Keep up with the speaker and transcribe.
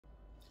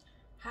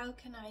How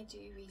can I do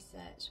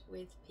research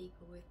with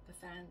people with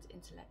profound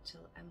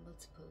intellectual and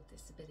multiple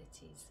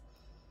disabilities?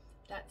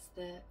 That's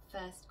the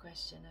first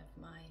question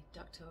of my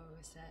doctoral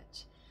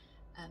research.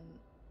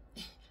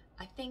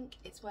 I think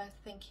it's worth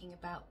thinking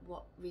about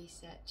what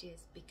research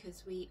is,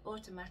 because we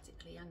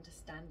automatically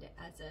understand it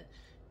as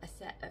a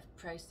set of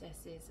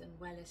processes and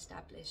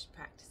well-established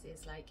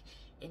practices like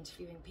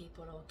interviewing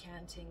people or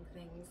counting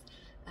things.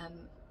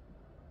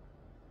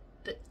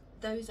 But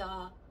those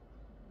are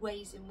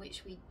ways in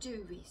which we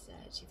do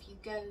research. If you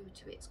go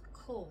to its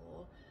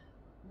core,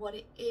 what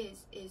it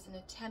is an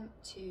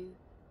attempt to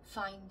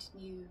find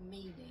new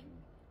meaning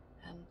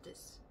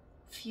that's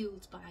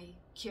fueled by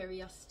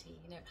curiosity.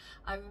 You know,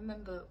 I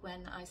remember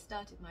when I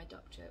started my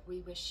doctorate, we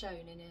were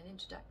shown in an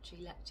introductory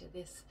lecture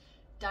this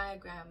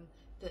diagram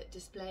that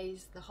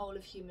displays the whole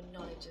of human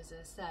knowledge as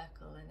a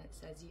circle, and it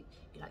says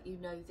you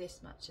know this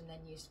much, and then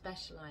you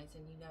specialise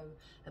and you know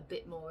a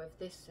bit more of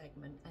this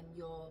segment, and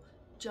your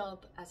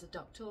job as a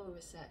doctoral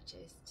researcher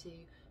is to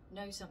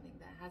know something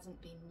that hasn't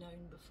been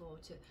known before,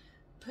 to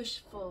push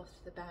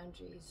forth the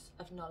boundaries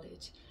of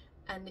knowledge.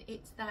 And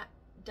it's that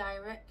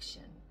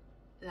direction,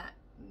 that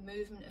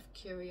movement of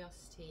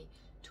curiosity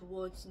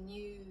towards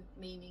new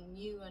meaning,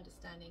 new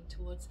understanding,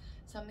 towards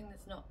something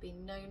that's not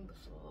been known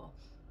before,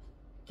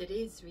 that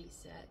is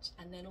research.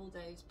 And then all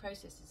those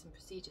processes and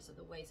procedures are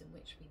the ways in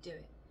which we do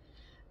it.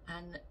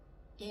 And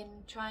in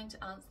trying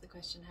to answer the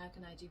question, how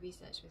can I do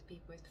research with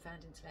people with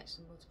profound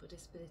intellectual and multiple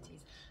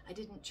disabilities, I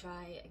didn't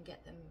try and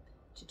get them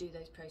to do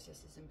those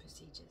processes and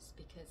procedures,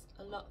 because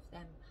a lot of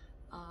them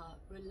are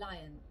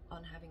reliant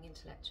on having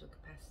intellectual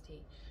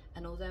capacity,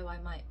 and although I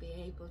might be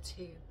able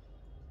to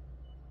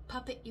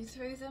puppet you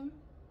through them,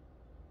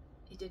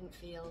 it didn't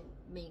feel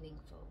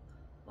meaningful.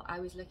 What I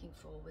was looking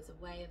for was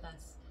a way of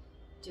us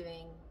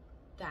doing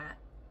that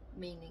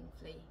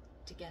meaningfully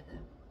together.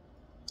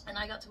 And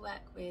I got to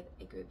work with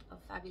a group of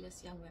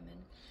fabulous young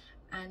women,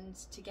 and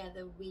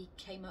together we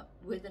came up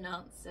with an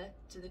answer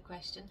to the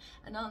question.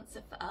 An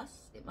answer for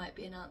us, it might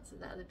be an answer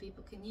that other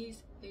people can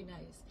use, who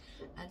knows.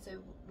 And so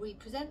we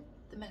present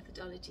the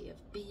methodology of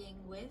being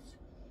with,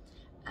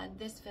 and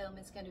this film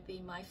is going to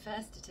be my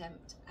first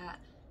attempt at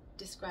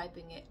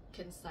describing it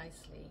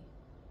concisely.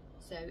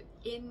 So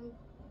in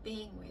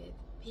being with,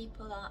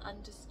 people are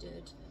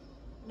understood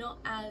not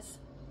as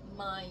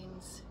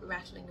minds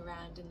rattling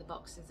around in the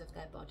boxes of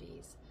their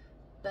bodies,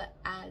 but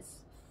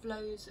as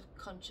flows of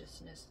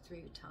consciousness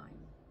through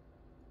time.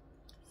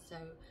 So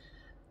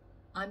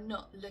I'm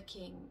not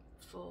looking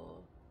for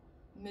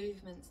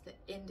movements that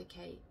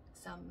indicate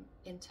some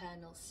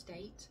internal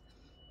state.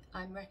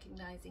 I'm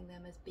recognizing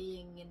them as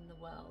being in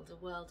the world,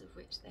 a world of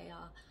which they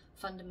are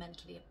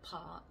fundamentally a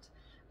part,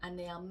 and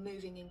they are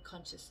moving in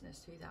consciousness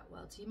through that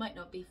world. So you might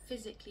not be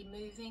physically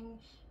moving,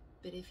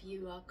 but if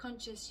you are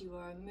conscious, you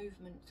are a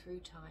movement through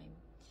time.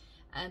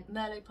 And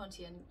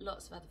Merleau-Ponty and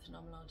lots of other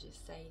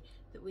phenomenologists say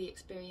that we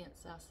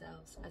experience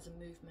ourselves as a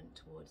movement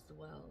towards the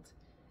world.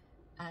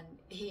 And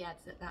he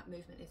adds that that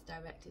movement is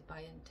directed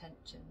by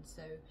intention.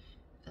 So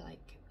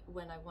like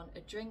when I want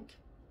a drink,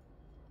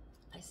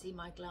 I see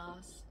my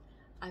glass,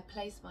 I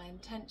place my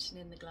intention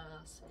in the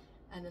glass,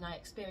 and then I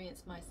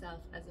experience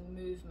myself as a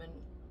movement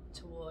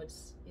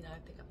towards, you know, I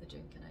pick up the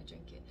drink and I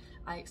drink it.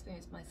 I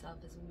experience myself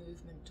as a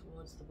movement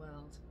towards the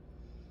world.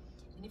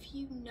 And if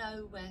you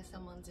know where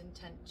someone's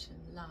intention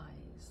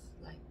lies,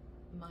 like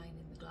mine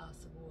in the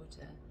glass of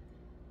water,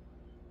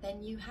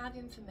 then you have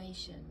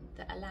information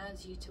that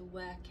allows you to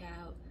work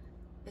out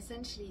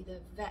essentially the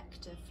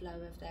vector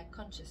flow of their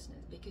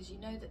consciousness, because you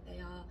know that they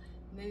are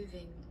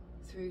moving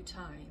through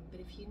time. But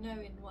if you know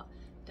in what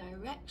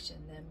direction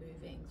they're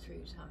moving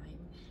through time,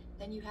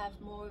 then you have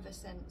more of a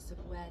sense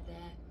of where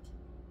their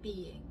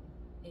being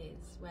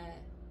is, where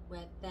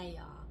they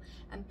are.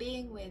 And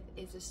being with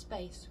is a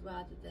space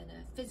rather than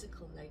a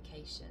physical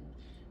location.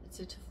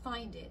 So to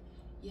find it,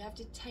 you have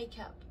to take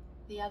up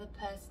the other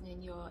person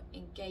in your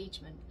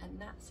engagement, and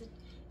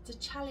it's a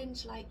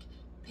challenge like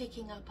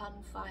picking up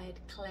unfired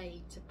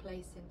clay to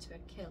place into a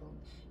kiln.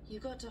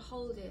 You've got to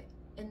hold it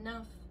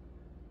enough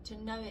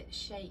to know its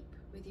shape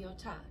with your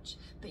touch,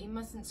 but you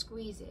mustn't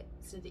squeeze it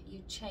so that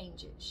you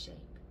change its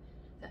shape.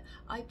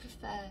 I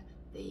prefer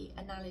the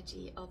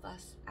analogy of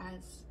us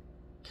as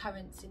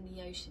currents in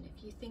the ocean.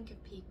 If you think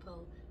of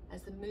people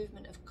as the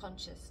movement of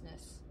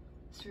consciousness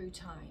through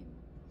time,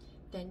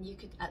 then you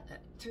could,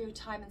 through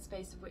time and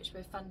space of which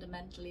we're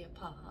fundamentally a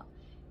part,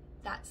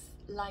 that's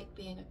like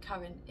being a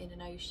current in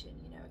an ocean.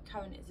 You know, a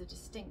current is a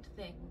distinct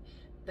thing,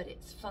 but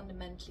it's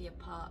fundamentally a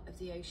part of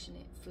the ocean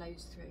it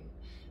flows through.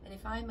 And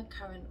if I'm a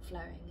current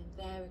flowing and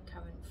they're a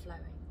current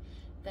flowing,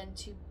 then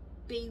to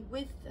be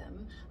with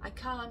them, I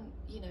can't,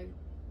 you know,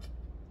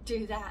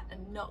 do that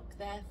and knock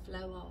their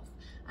flow off.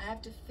 I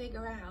have to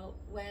figure out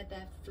where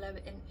their flow,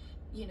 and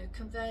you know,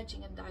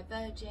 converging and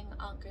diverging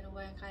aren't going to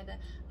work either.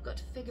 I've got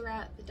to figure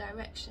out the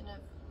direction of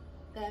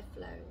their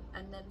flow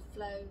and then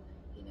flow,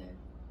 you know,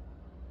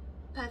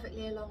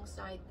 perfectly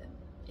alongside them.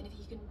 And if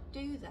you can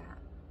do that,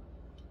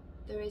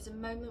 there is a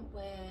moment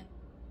where,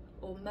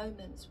 or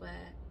moments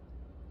where,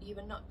 you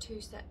are not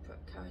two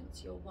separate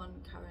currents, you're one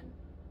current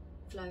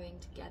flowing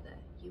together.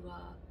 You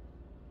are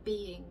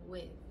being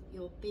with,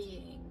 your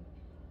being,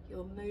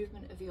 your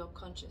movement of your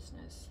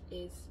consciousness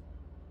is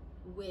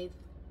with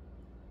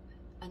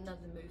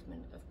another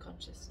movement of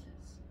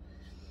consciousness.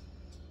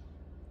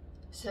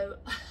 So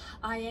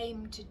I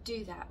aim to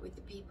do that with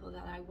the people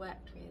that I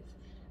worked with.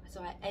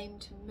 So I aim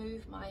to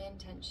move my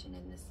intention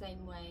in the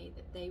same way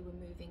that they were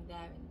moving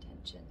their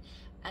intention.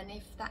 And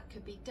if that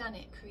could be done,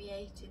 it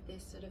created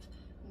this sort of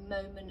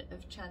moment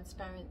of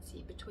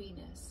transparency between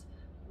us,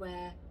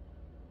 where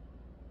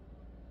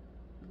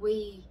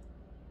we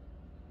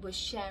were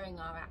sharing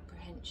our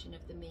apprehension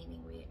of the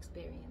meaning we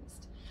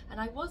experienced. And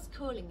I was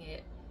calling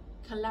it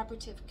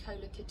collaborative,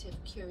 collocative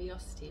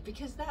curiosity,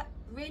 because that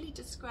really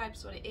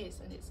describes what it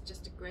is, and it's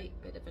just a great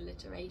bit of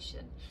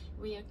alliteration.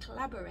 We are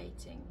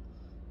collaborating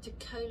to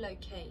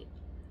co-locate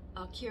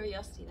our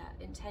curiosity. That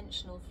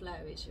intentional flow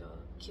is your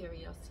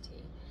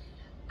curiosity,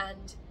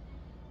 and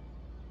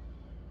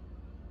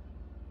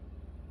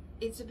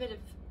it's a bit of,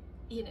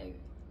 you know,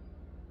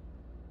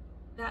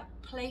 that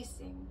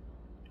placing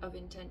of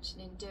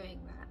intention in doing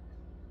that.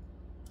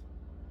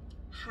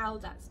 How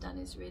that's done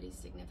is really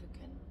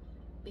significant,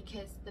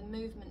 because the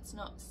movement's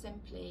not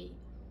simply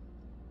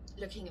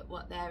looking at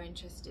what they're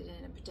interested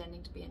in and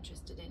pretending to be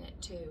interested in it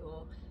too,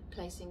 or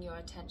placing your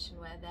attention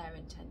where their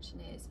intention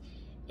is.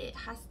 It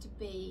has to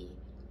be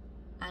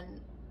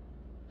an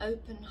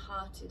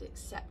open-hearted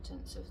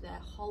acceptance of their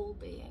whole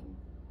being,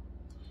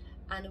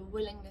 and a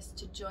willingness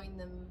to join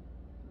them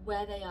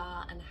where they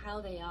are and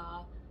how they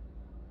are,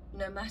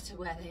 no matter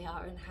where they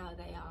are and how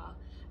they are.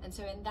 And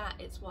so in that,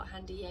 it's what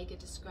Jaegher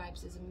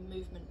describes as a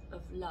movement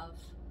of love.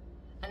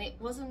 And it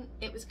was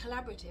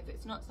collaborative.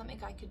 It's not something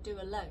I could do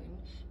alone,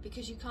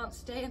 because you can't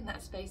stay in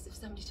that space if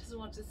somebody doesn't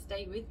want to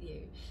stay with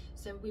you.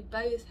 So we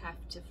both have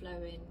to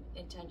flow in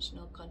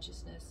intentional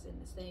consciousness in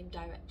the same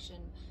direction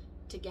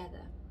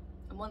together.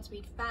 And once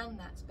we'd found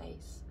that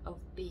space of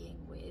being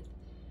with,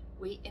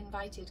 we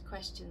invited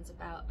questions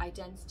about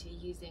identity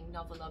using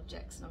novel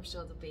objects, and I'm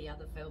sure there'll be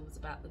other films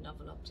about the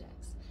novel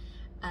objects.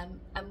 And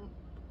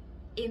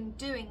in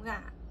doing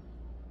that,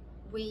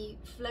 we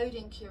flowed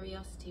in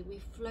curiosity, we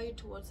flowed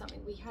towards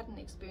something we hadn't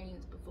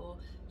experienced before,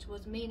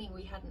 towards meaning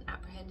we hadn't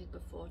apprehended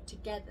before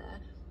together.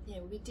 You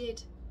know, we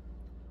did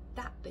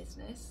that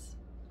business,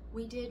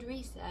 we did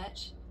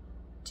research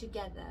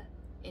together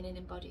in an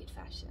embodied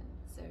fashion.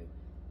 So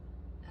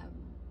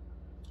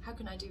how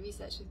can I do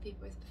research with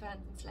people with profound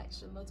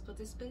intellectual and multiple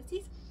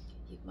disabilities?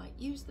 You might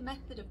use the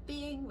method of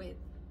being with